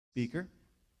speaker.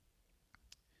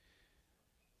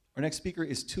 Our next speaker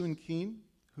is Tun Khin,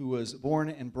 who was born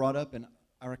and brought up in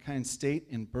Arakan State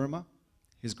in Burma.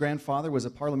 His grandfather was a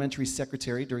parliamentary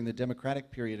secretary during the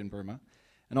democratic period in Burma,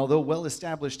 and although well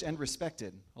established and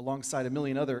respected alongside a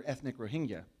million other ethnic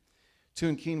Rohingya,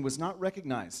 Tun Khin was not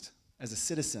recognized as a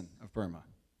citizen of Burma.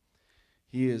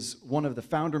 He is one of the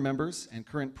founder members and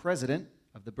current president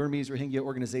of the Burmese Rohingya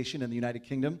organization in the United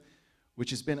Kingdom, which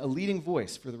has been a leading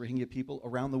voice for the Rohingya people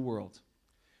around the world.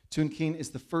 Tun Khin is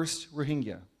the first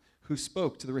Rohingya who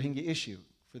spoke to the Rohingya issue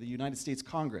for the United States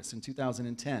Congress in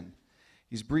 2010.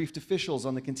 He's briefed officials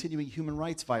on the continuing human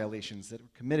rights violations that were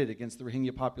committed against the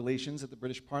Rohingya populations at the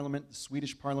British Parliament, the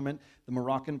Swedish Parliament, the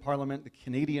Moroccan Parliament, the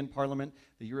Canadian Parliament,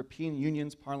 the European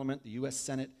Union's Parliament, the US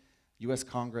Senate, US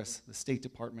Congress, the State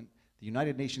Department, the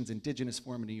United Nations Indigenous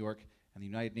Forum in New York, and the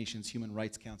United Nations Human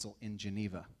Rights Council in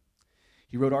Geneva.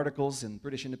 He wrote articles in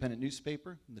British Independent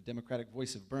newspaper, the Democratic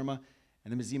Voice of Burma,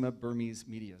 and the Mzima Burmese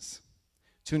medias.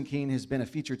 Tun Khin has been a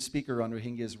featured speaker on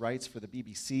Rohingya's rights for the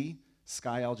BBC,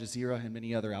 Sky Al Jazeera, and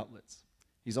many other outlets.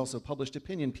 He's also published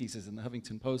opinion pieces in the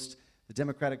Huffington Post, the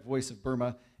Democratic Voice of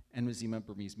Burma, and Mzima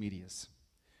Burmese medias.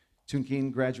 Tun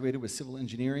Khin graduated with civil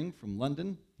engineering from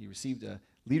London. He received a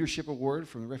leadership award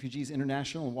from the Refugees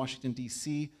International in Washington,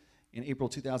 D.C. in April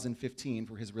 2015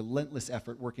 for his relentless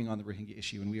effort working on the Rohingya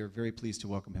issue, and we are very pleased to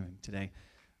welcome him today,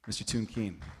 Mr. Tun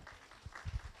Khin.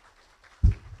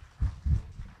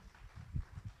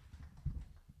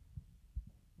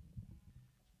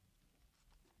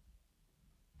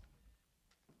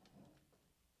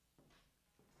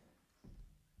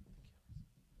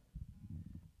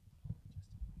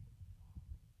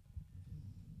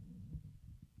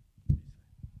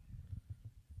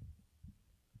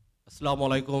 Assalamu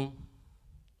alaikum.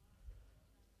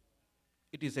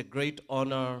 It is a great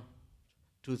honor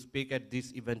to speak at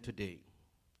this event today.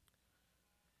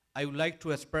 I would like to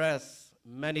express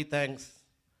many thanks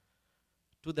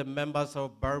to the members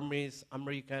of Burmese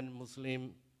American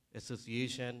Muslim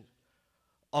Association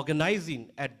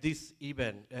organizing this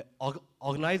event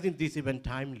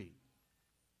timely.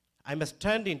 I'm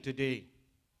standing today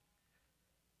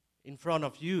in front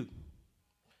of you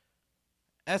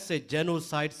as a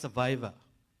genocide survivor.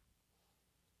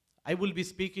 I will be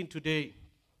speaking today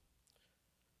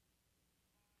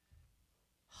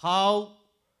how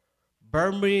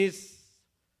Burmese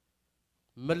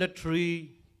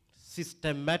military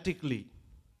systematically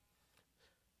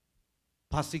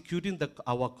persecuting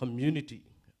our community.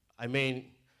 I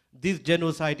mean, this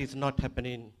genocide is not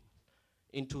happening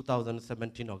in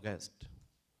 2017 August.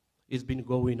 It's been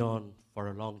going on for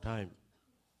a long time.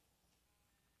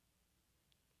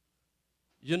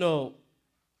 You know,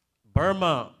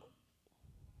 Burma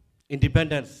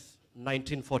independence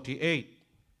 1948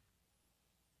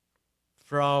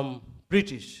 from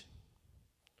British.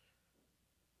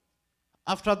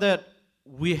 After that,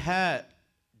 we had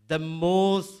the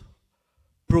most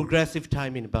progressive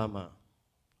time in Burma.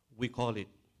 We call it,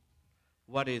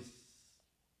 what is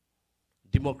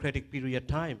democratic period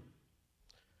time.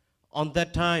 On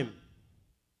that time,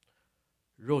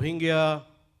 Rohingya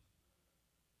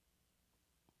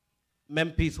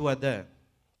MPs were there.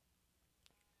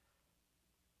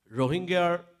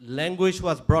 Rohingya language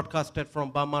was broadcasted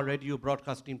from Burma radio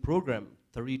broadcasting program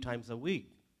 3 times a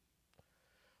week.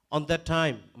 On that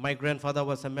time, my grandfather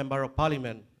was a member of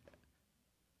parliament,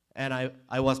 and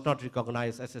I was not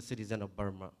recognized as a citizen of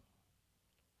Burma.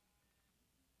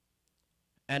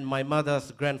 And my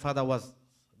mother's grandfather was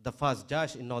the first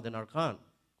judge in Northern Arakan.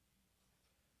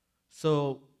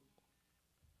 So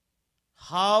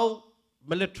how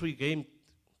military came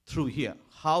through here,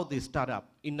 how they start up.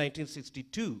 In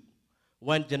 1962,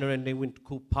 when General Lewin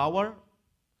took power,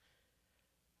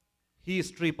 he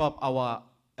stripped up our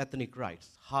ethnic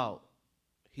rights. How?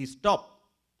 He stopped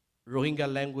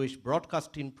Rohingya language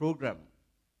broadcasting program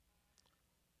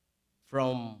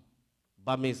from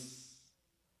Burmese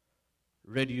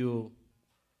radio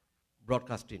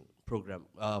broadcasting program,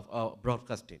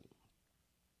 broadcasting.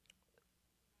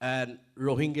 And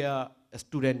Rohingya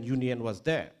Student Union was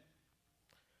there.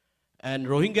 And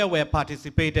Rohingya were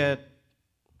participated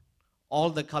all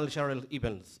the cultural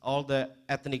events, all the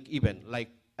ethnic events. Like,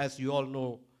 as you all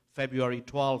know, February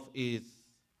 12th is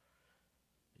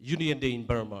Union Day in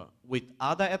Burma. With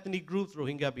other ethnic groups,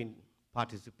 Rohingya been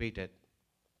participated.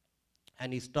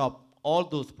 And he stopped all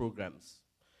those programs.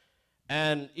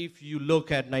 And if you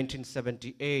look at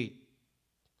 1978,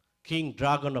 King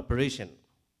Dragon Operation,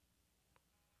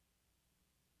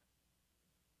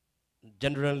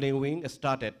 General Lewin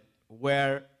started,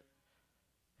 where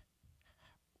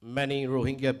many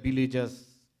Rohingya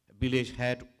village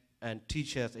had and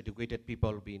teachers, educated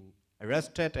people been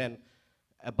arrested, and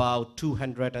about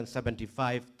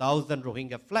 275,000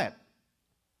 Rohingya fled.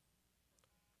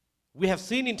 We have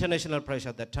seen international pressure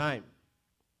at that time.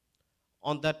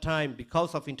 On that time,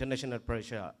 because of international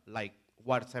pressure, like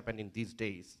what's happening these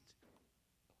days,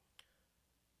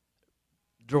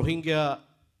 Rohingya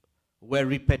were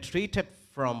repatriated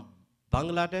from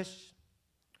Bangladesh,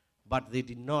 but they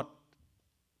did not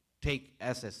take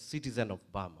as a citizen of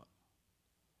Burma.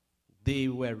 They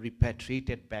were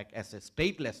repatriated back as a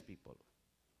stateless people.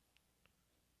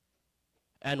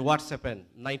 And what's happened?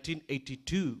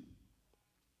 1982,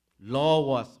 law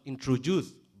was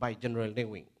introduced by General Ne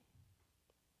Win.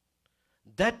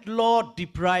 That law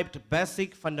deprived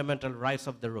basic fundamental rights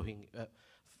of the Rohingya.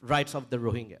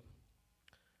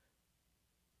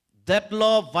 That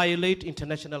law violates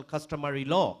international customary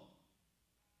law.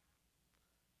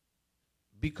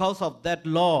 Because of that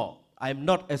law, I am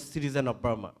not a citizen of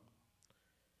Burma.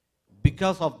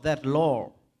 Because of that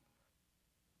law,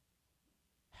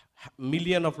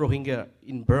 millions of Rohingya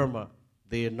in Burma,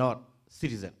 they are not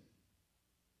citizens.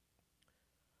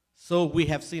 So we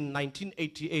have seen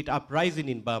 1988 uprising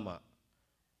in Burma.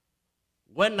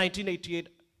 When 1988,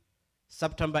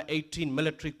 September 18,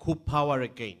 military coup power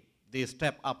again, they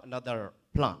step up another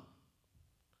plan.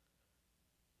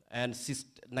 And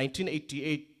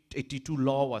 1988-82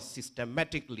 law was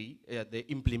systematically, they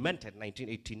implemented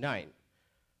 1989.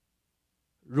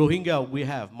 Rohingya, we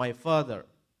have, my father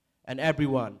and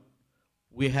everyone,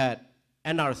 we had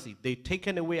NRC. They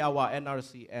taken away our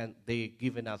NRC and they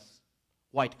given us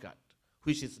white card,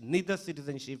 which is neither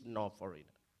citizenship nor foreigner.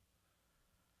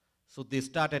 So they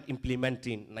started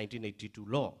implementing 1982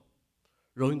 law.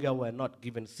 Rohingya were not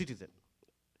given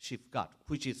citizenship card,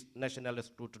 which is national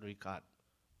scrutiny card.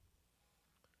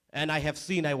 And I have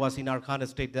seen, I was in Arkan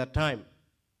state that time,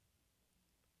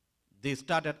 they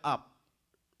started up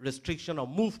restriction of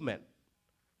movement,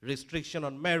 restriction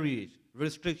on marriage,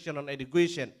 restriction on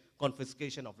education,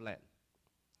 confiscation of land.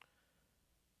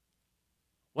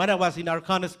 When I was in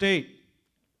Arkan state,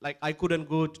 like I couldn't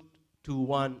go to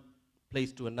one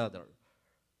place to another.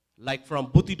 Like from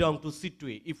Butidong to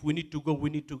Sitwe, if we need to go, we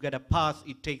need to get a pass,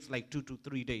 it takes like 2 to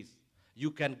 3 days.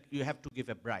 You have to give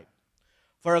a bribe.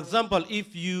 For example,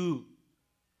 if you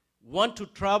want to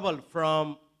travel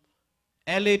from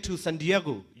LA to San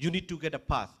Diego, you need to get a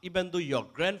pass. Even though your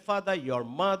grandfather, your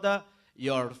mother,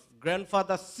 your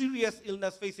grandfather's serious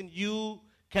illness facing, you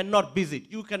cannot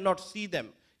visit, you cannot see them.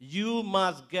 You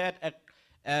must get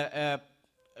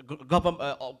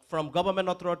from government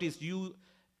authorities, you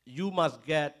must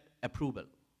get approval.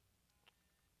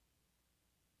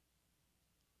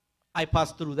 I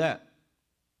passed through that.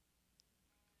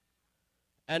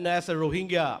 And as a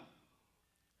Rohingya,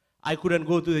 I couldn't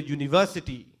go to the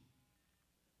university,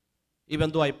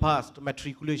 even though I passed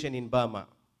matriculation in Burma.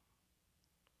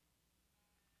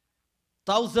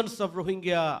 Thousands of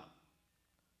Rohingya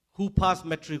who passed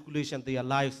matriculation, their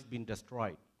lives been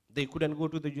destroyed. They couldn't go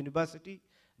to the university,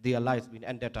 their lives been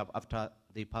ended up after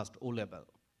they passed O-level.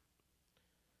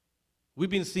 We've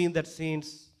been seeing that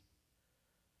since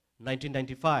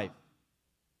 1995.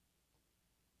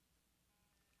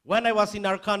 When I was in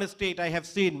Arkan state, I have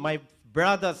seen my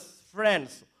brother's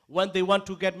friends, when they want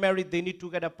to get married, they need to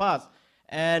get a pass.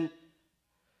 And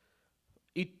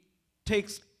it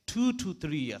takes 2 to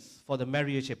 3 years for the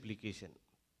marriage application.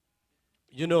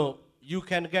 You know, you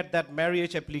can get that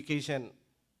marriage application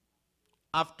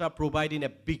after providing a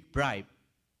big bribe.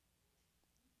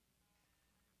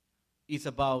 It's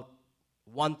about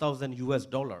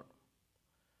 $1,000,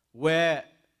 where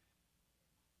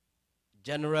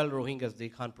general Rohingyas, they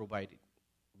can't provide it.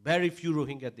 Very few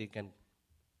Rohingyas, they can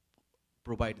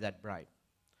provide that bribe.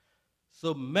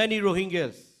 So many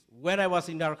Rohingyas, when I was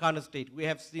in Arkan state, we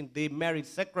have seen they married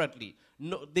secretly.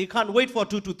 No, they can't wait for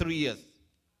 2 to 3 years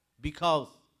because,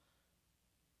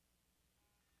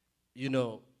 you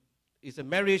know, it's a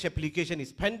marriage application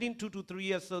is pending 2 to 3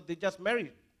 years, so they just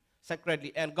married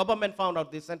secretly. And government found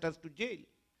out, they sentenced to jail,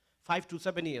 5 to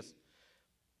 7 years.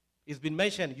 It's been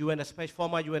mentioned,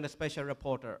 former UN Special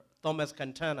Reporter Thomas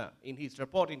Cantana in his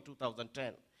report in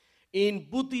 2010. In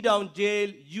Butidong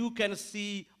jail, you can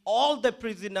see all the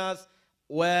prisoners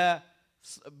were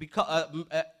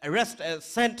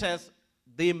sentenced,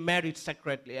 they married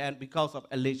secretly and because of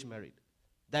alleged marriage.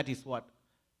 That is what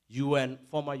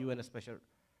former UN Special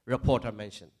Reporter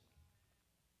mentioned.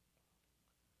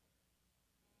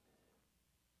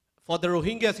 For the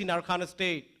Rohingyas in Arkan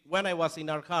state, when I was in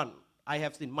Arkan, I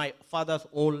have seen my father's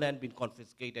own land being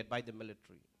confiscated by the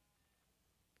military.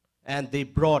 And they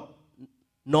brought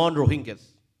non-Rohingyas.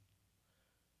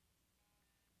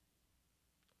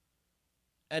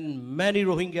 and many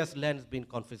Rohingyas' lands been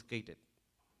confiscated.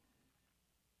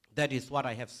 That is what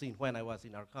I have seen when I was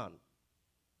in Arakan.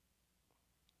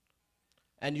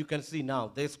 And you can see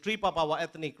now, they strip up our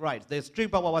ethnic rights, they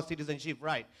strip up our citizenship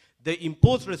rights, they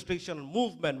impose restriction on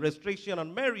movement, restriction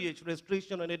on marriage,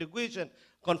 restriction on education,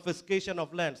 confiscation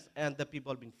of lands, and the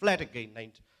people been fled again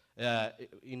in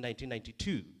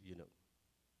 1992, you know.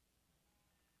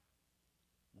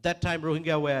 That time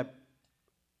Rohingya were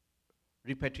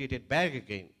repatriated back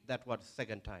again. That was the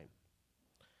second time.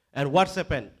 And what's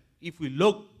happened? If we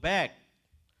look back,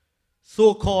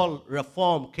 so-called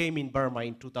reform came in Burma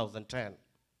in 2010,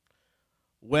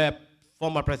 where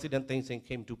former President Tun Khin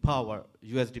came to power,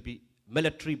 USDP,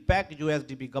 military-backed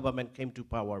USDP government came to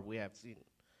power, we have seen.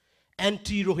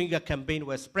 Anti-Rohingya campaign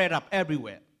was spread up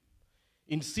everywhere.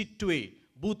 In Sittwe,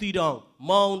 Butidong,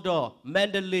 Maungdaw,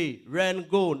 Mandalay,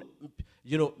 Rangoon,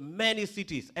 you know, many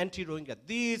cities, anti-Rohingya.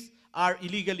 These are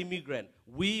illegal immigrants.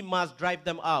 We must drive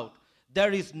them out.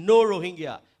 There is no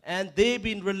Rohingya. And they've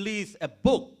been released a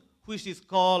book which is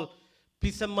called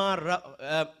Pisama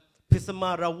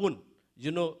Rawun.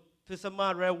 You know,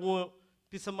 Pisama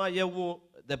Yawun,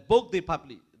 the book they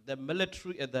published, the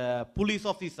military, the police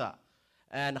officer,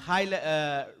 and highly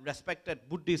respected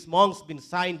Buddhist monks been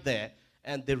signed there,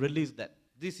 and they released that.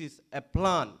 This is a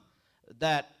plan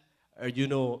that, you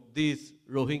know, these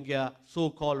Rohingya,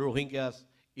 so-called Rohingyas,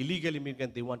 illegal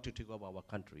immigrants, they want to take over our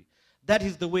country. That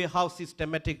is the way how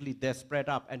systematically they spread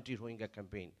up anti-Rohingya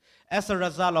campaign. As a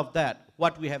result of that,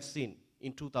 what we have seen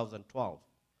in 2012,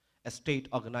 a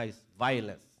state-organized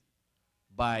violence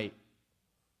by,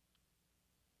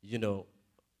 you know,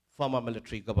 former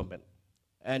military government.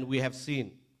 And we have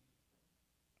seen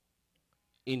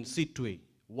in Sittwe,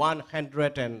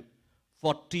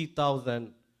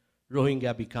 140,000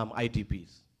 Rohingya become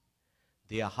IDPs.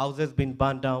 Their houses been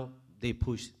burned down, they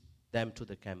push them to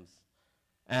the camps.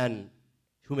 And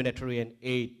humanitarian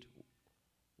aid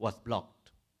was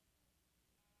blocked.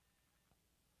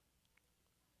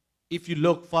 If you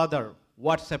look further,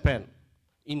 what's happened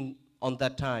on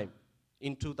that time,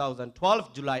 in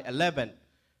 2012, July 11,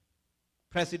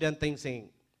 President Tun Khin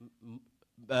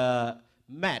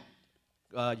met,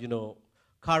 you know,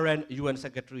 current UN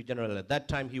Secretary General. At that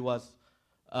time, he was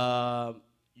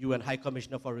UN High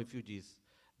Commissioner for Refugees.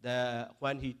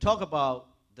 When he talked about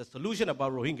the solution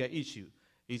about Rohingya issue,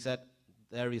 he said,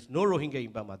 there is no Rohingya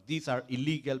in Burma. These are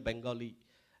illegal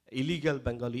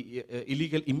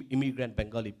immigrant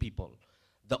Bengali people.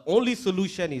 The only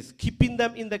solution is keeping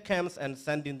them in the camps and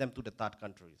sending them to the third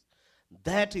countries.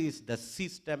 That is the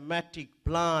systematic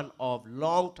plan of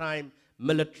long-time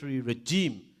military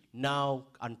regime now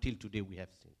until today we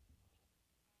have seen.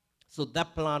 So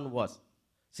that plan was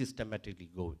systematically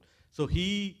going. So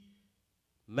he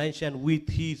mentioned with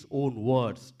his own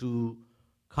words to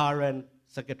current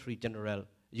Secretary General,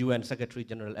 UN Secretary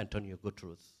General Antonio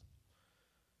Guterres.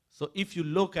 So if you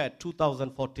look at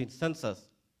 2014 census,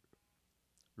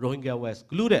 Rohingya were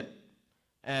excluded.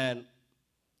 And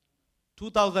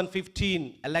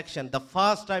 2015 election, the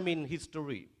first time in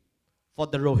history for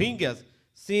the Rohingyas,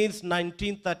 since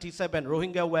 1937,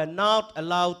 Rohingya were not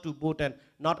allowed to vote and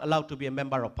not allowed to be a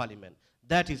member of parliament.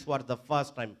 That is what the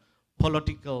first time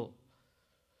politically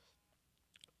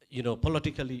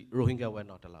Rohingya were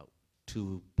not allowed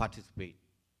to participate,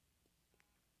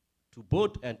 to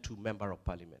vote and to member of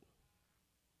parliament.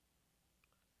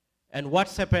 And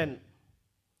what's happened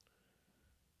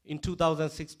in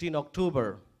 2016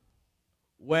 October,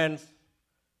 when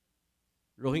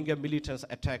Rohingya militants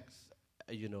attacked,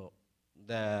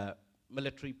 the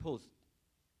military post,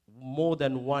 more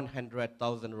than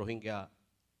 100,000 Rohingya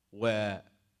were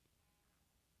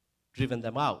driven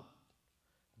them out.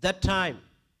 That time,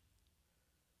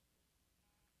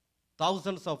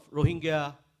 thousands of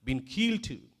Rohingya been killed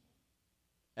too.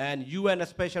 And UN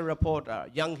special reporter,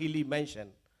 Yang Hili,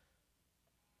 mentioned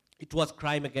it was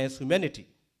crime against humanity.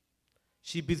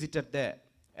 She visited there.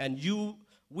 And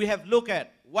we have looked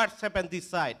at what's happened this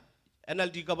side,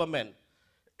 NLD government.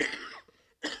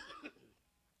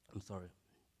 I'm sorry.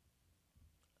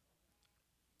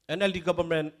 NLD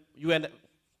government, UN,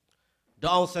 the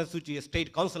Aung San Suu Kyi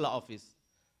State Consular Office,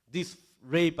 this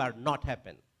rape are not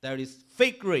happened. There is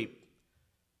fake rape.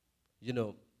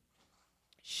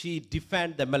 She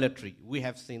defend the military. We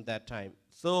have seen that time.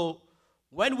 So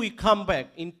when we come back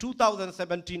in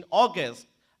 2017, August,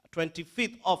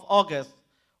 25th of August,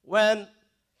 when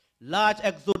large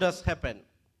exodus happened,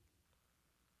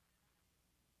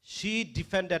 she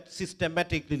defended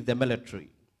systematically the military.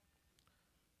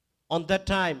 On that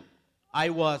time, I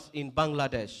was in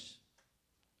Bangladesh,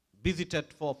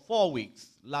 visited for 4 weeks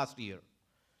last year.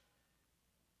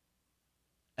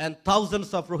 and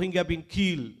thousands of Rohingya been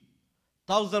killed,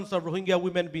 thousands of Rohingya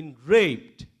women been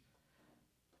raped,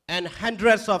 and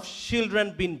hundreds of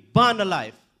children been burned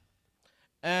alive,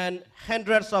 and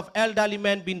hundreds of elderly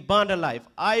men been burned alive.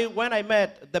 When I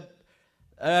met the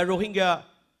Rohingya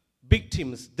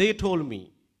victims, they told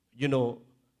me, you know,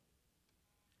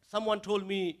 someone told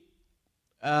me,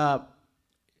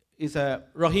 is a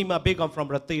Rahima Begum from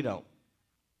Rathiram.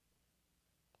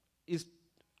 It's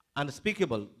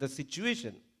unspeakable, the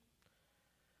situation.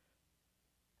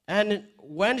 And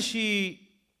when she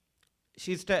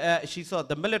saw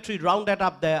the military rounded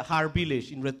up her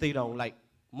village in Rathiram, like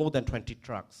more than 20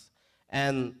 trucks.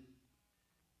 And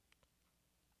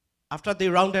after they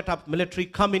rounded up, military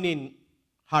coming in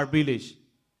her village,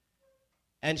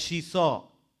 and she saw,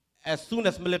 as soon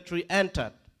as military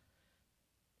entered,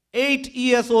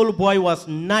 8-year-old boy was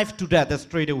knifed to death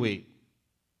straight away.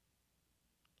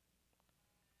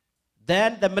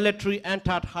 Then the military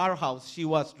entered her house. She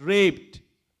was raped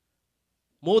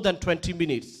more than 20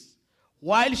 minutes.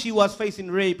 While she was facing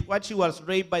rape, while she was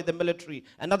raped by the military,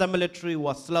 another military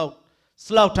was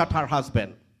slaughtered her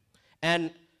husband.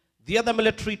 And the other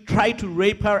military tried to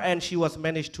rape her, and she was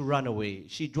managed to run away.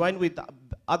 She joined with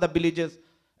other villagers,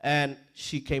 and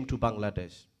she came to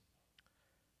Bangladesh.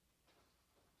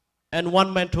 And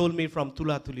one man told me from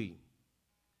Tulatuli.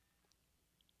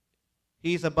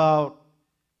 He's about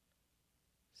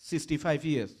 65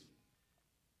 years.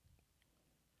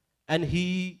 And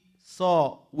he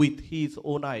saw with his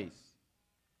own eyes.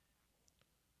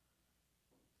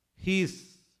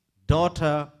 His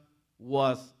daughter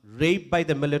was raped by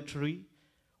the military,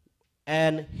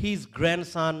 and his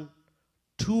grandson,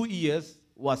 2 years,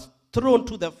 was thrown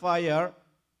to the fire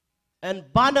and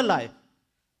burned alive.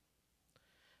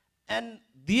 And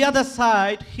the other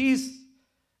side, his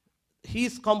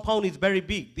compound is very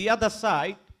big. The other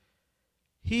side,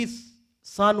 his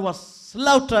son was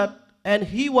slaughtered, and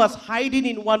he was hiding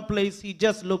in one place. He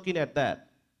just looking at that.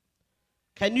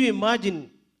 Can you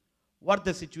imagine what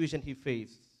the situation he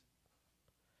faced?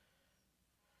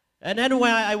 And then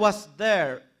when I was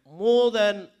there, more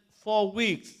than 4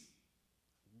 weeks,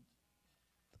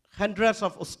 hundreds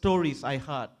of stories I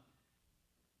heard.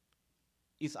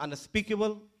 It's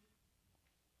unspeakable.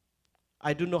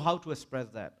 I don't know how to express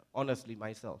that, honestly,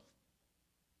 myself.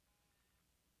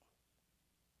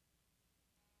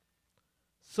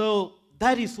 So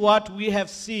that is what we have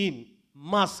seen,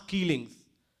 mass killings.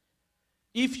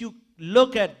 If you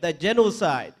look at the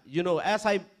genocide, you know, as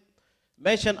I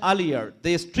mentioned earlier,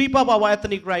 they strip up our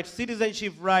ethnic rights,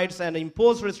 citizenship rights, and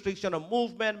impose restriction on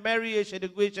movement, marriage,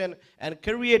 education, and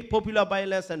create popular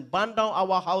violence and burn down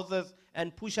our houses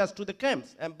and push us to the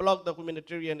camps and block the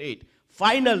humanitarian aid.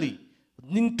 Finally,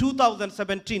 in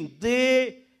 2017,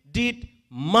 they did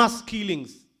mass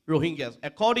killings, Rohingyas.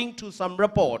 According to some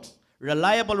reports,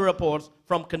 reliable reports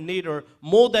from Canada,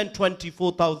 more than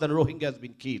 24,000 Rohingyas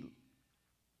been killed.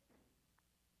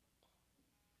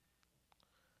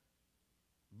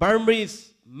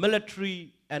 Burmese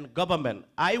military and government,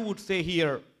 I would say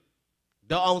here,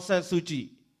 the Aung San Suu Kyi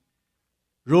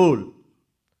role.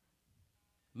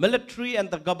 Military and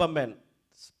the government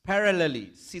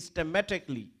parallelly,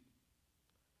 systematically,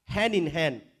 hand in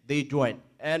hand, they joined.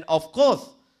 And of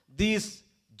course, this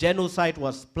genocide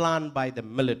was planned by the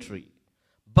military.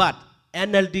 But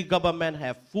NLD government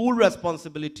have full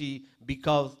responsibility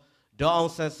because the Aung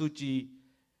San Suu Kyi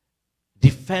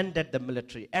defended the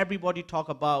military. Everybody talk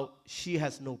about she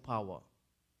has no power.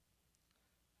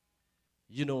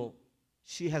 You know,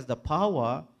 she has the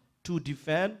power to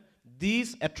defend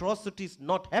these atrocities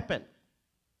not happen.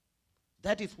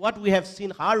 That is what we have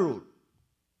seen her rule.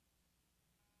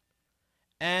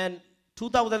 And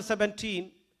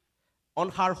 2017, on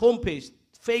her homepage,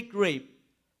 fake rape,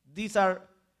 these are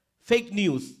fake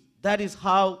news. That is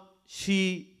how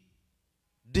she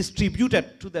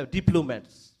distributed to the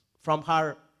diplomats from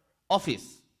her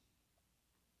office.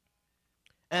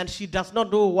 And she does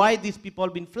not know why these people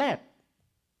have been fled.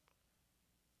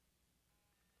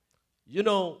 You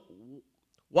know,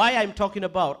 why I'm talking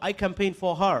about, I campaigned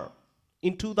for her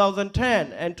in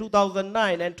 2010 and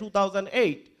 2009 and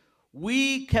 2008.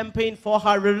 We campaigned for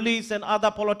her release and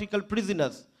other political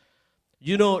prisoners.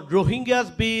 You know,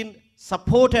 Rohingyas been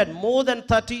supported more than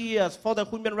 30 years for the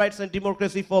human rights and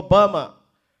democracy for Burma.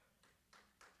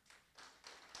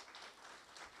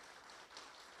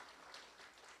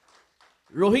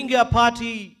 Rohingya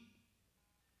party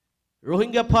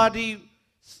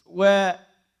were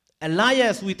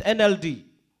alliance with NLD.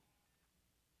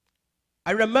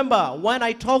 I remember when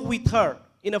I talked with her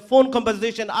in a phone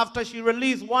conversation after she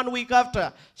released 1 week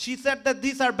after, she said that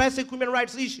these are basic human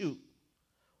rights issues.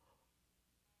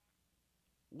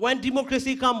 When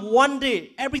democracy comes, one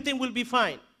day, everything will be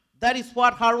fine. That is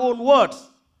what her own words.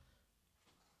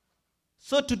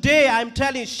 So today, I'm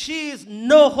telling you, she is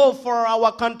no hope for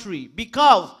our country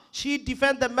because she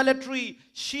defends the military.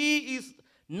 She is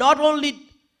not only,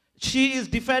 she is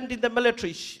defending the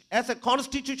military. As a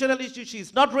constitutional issue, she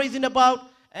is not raising about,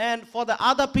 and for the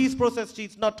other peace process, she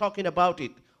is not talking about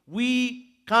it.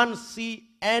 We can't see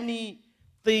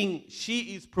anything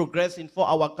she is progressing for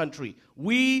our country.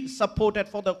 We supported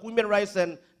for the human rights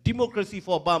and democracy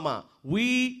for Burma.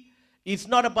 It's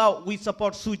not about we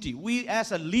support Suu Kyi. We,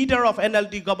 as a leader of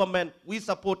NLD government, we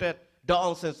supported Daw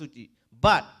Aung San Suu Kyi.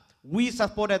 But we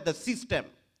supported the system.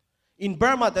 In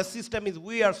Burma, the system is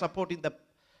we are supporting the,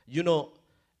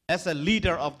 as a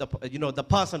leader of the, the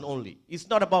person only. It's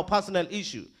not about personal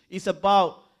issue. It's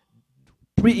about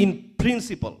in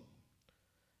principle.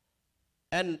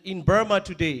 And in Burma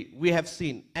today, we have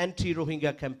seen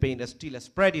anti-Rohingya campaign is still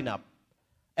spreading up.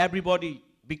 Everybody,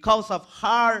 because of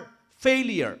her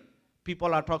failure,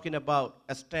 people are talking about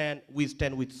we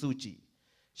stand with Suu Kyi.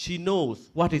 She knows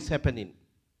what is happening.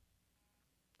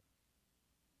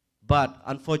 But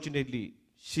unfortunately,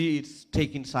 she is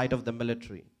taking side of the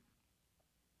military.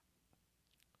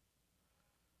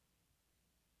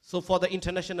 So for the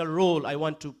international role, I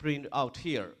want to bring out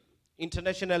here.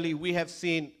 Internationally, we have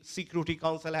seen Security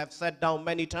Council have sat down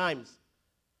many times.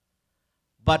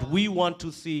 But we want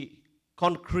to see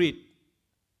concrete,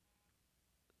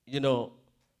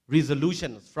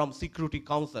 resolutions from Security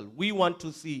Council. We want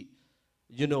to see,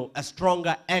 a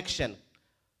stronger action,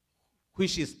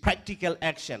 which is practical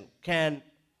action, can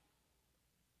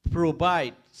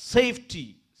provide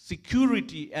safety,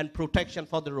 security, and protection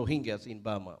for the Rohingyas in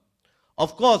Burma.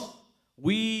 Of course,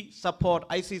 we support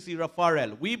ICC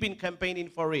referral. We've been campaigning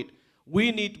for it.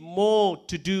 We need more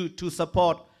to do to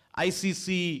support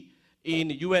ICC in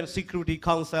UN Security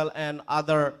Council and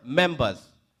other members.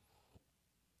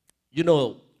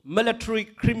 Military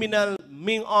criminal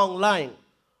Min Aung Hlaing,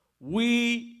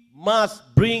 we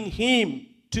must bring him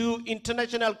to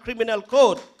International Criminal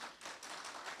Court.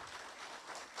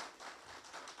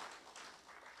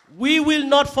 We will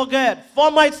not forget.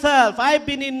 For myself, I've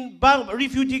been in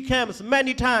refugee camps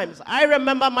many times. I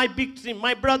remember my victim,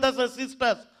 my brothers and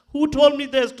sisters, who told me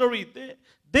their story.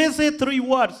 They say 3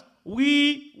 words: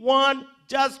 we want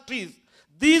justice.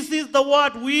 This is the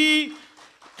word we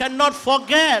cannot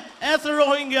forget. As a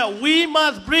Rohingya, we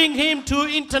must bring him to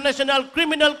International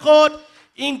Criminal Court,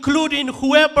 including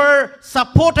whoever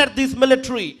supported this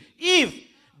military. If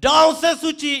Daw Aung San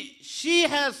Suu Kyi, she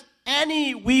has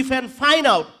any, we can find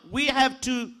out, we have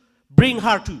to bring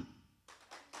her to.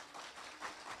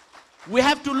 We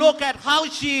have to look at how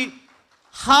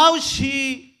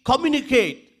she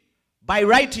communicate by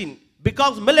writing,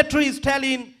 because military is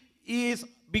telling is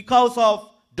because of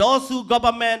those who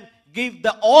government give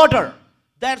the order.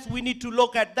 That's we need to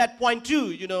look at that point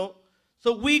too,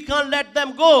 So we can't let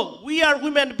them go. We are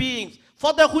human beings.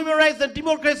 For the human rights and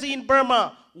democracy in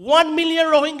Burma, 1 million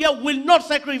Rohingya will not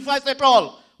sacrifice at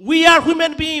all. We are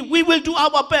human beings. We will do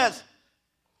our best.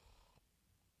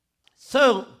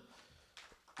 So,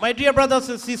 my dear brothers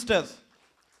and sisters,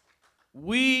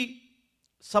 we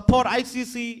support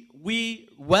ICC. We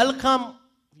welcome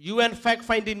UN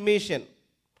fact-finding mission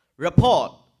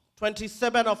report,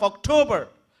 27th of October,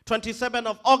 27th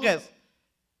of August.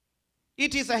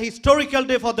 It is a historical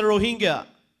day for the Rohingya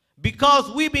because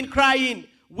we've been crying,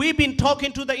 we've been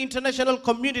talking to the international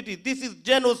community. This is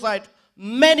genocide.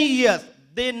 Many years,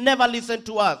 they never listened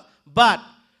to us. But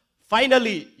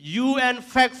finally, UN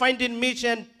fact-finding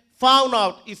mission found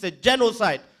out it's a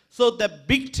genocide. So the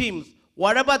victims,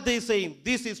 whatever they say,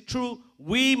 this is true.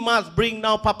 We must bring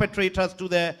now perpetrators to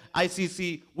the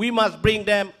ICC. We must bring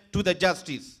them to the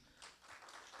justice.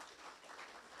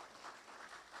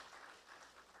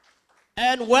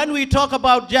 And when we talk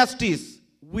about justice,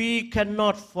 we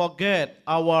cannot forget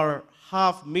our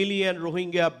 500,000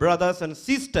 Rohingya brothers and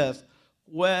sisters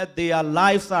where their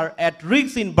lives are at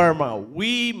risk in Burma.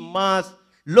 We must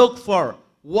look for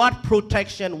what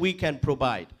protection we can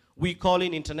provide. We call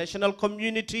in international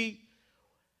community,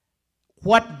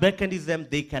 what mechanism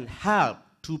they can help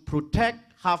to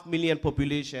protect 500,000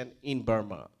 population in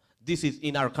Burma. This is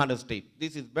in our Rakhine state.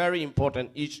 This is very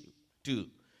important issue too.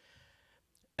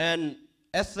 And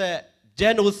as a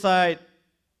genocide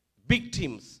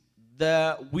victims,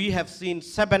 we have seen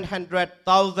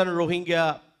 700,000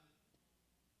 Rohingya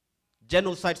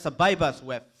genocide survivors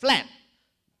were fled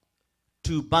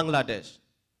to Bangladesh.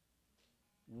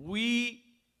 We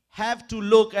have to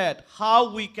look at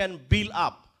how we can build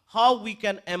up, how we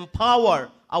can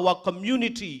empower our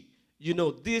community.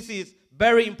 This is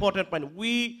very important point.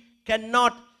 We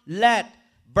cannot let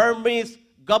Burmese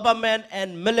government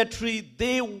and military,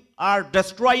 they are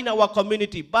destroying our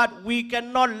community, but we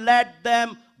cannot let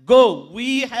them go.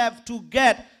 We have to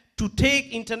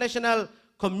take international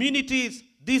communities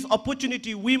this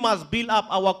opportunity. We must build up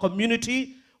our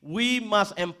community. We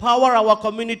must empower our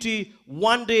community.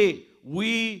 One day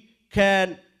we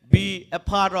can be a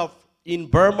part of in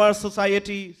Burma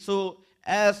society. So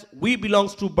as we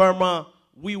belongs to Burma,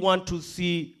 we want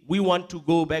to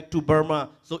go back to Burma.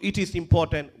 So it is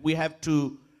important. We have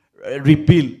to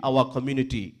rebuild our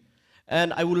community.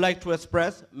 And I would like to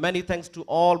express many thanks to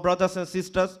all brothers and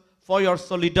sisters for your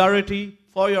solidarity,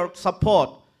 for your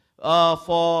support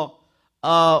for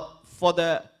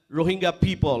the Rohingya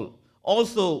people.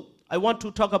 Also, I want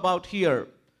to talk about here,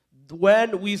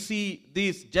 when we see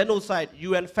this genocide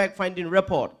UN fact-finding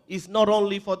report, it's not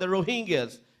only for the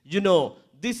Rohingyas. You know,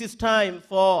 this is time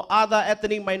for other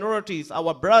ethnic minorities,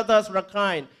 our brothers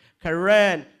Rakhine,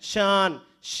 Karen, Shan,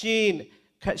 Shin,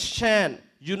 Shan,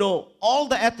 you know, all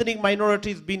the ethnic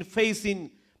minorities been facing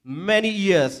many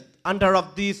years under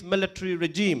of this military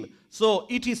regime. So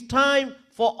it is time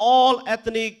for all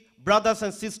ethnic brothers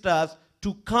and sisters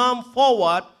to come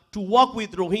forward to work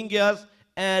with Rohingyas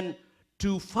and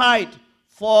to fight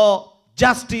for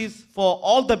justice for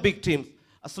all the victims.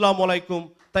 Assalamu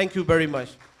alaikum. Thank you very much.